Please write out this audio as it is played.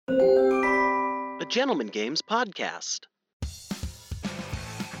Gentleman Games Podcast.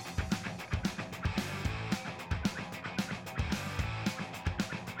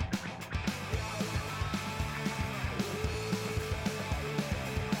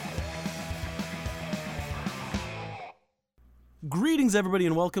 Greetings, everybody,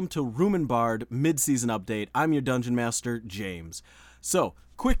 and welcome to Room and Bard Mid-Season Update. I'm your Dungeon Master, James. So,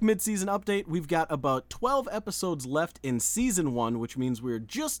 quick mid-season update. We've got about 12 episodes left in Season 1, which means we're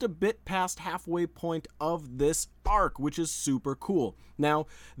just a bit past halfway point of this arc, which is super cool. Now,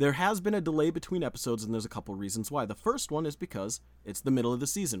 there has been a delay between episodes, and there's a couple reasons why. The first one is because it's the middle of the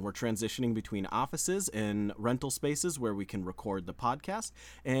season. We're transitioning between offices and rental spaces where we can record the podcast.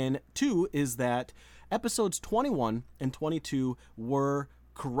 And two is that episodes 21 and 22 were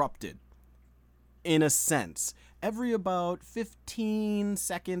corrupted, in a sense. Every about 15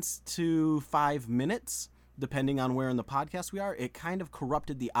 seconds to 5 minutes, depending on where in the podcast we are, it kind of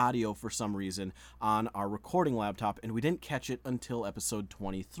corrupted the audio for some reason on our recording laptop, and we didn't catch it until episode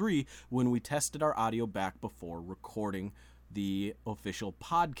 23 when we tested our audio back before recording the official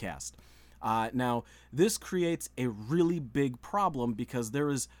podcast. Now, this creates a really big problem because there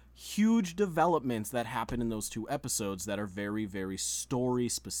is huge developments that happen in those two episodes that are very, very story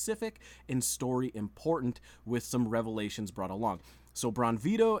specific and story important, with some revelations brought along. So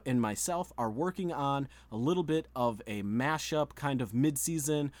Bronvito and myself are working on a little bit of a mashup kind of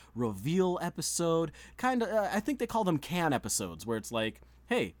mid-season reveal episode. I think they call them can episodes, where it's like,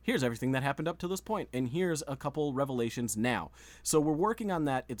 hey, here's everything that happened up to this point, and here's a couple revelations now. So we're working on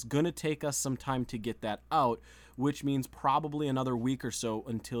that. It's going to take us some time to get that out, which means probably another week or so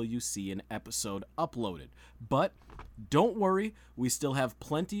until you see an episode uploaded. But don't worry, we still have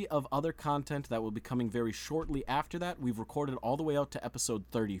plenty of other content that will be coming very shortly after that. We've recorded all the way out to episode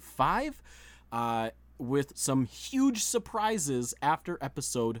 35, with some huge surprises after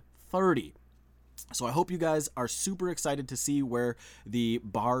episode 30. So I hope you guys are super excited to see where the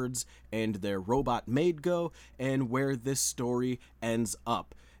bards and their robot maid go and where this story ends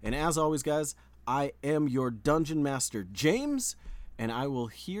up. And as always, guys, I am your Dungeon Master, James, and I will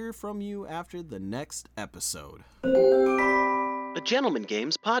hear from you after the next episode. A Gentleman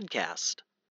Games Podcast.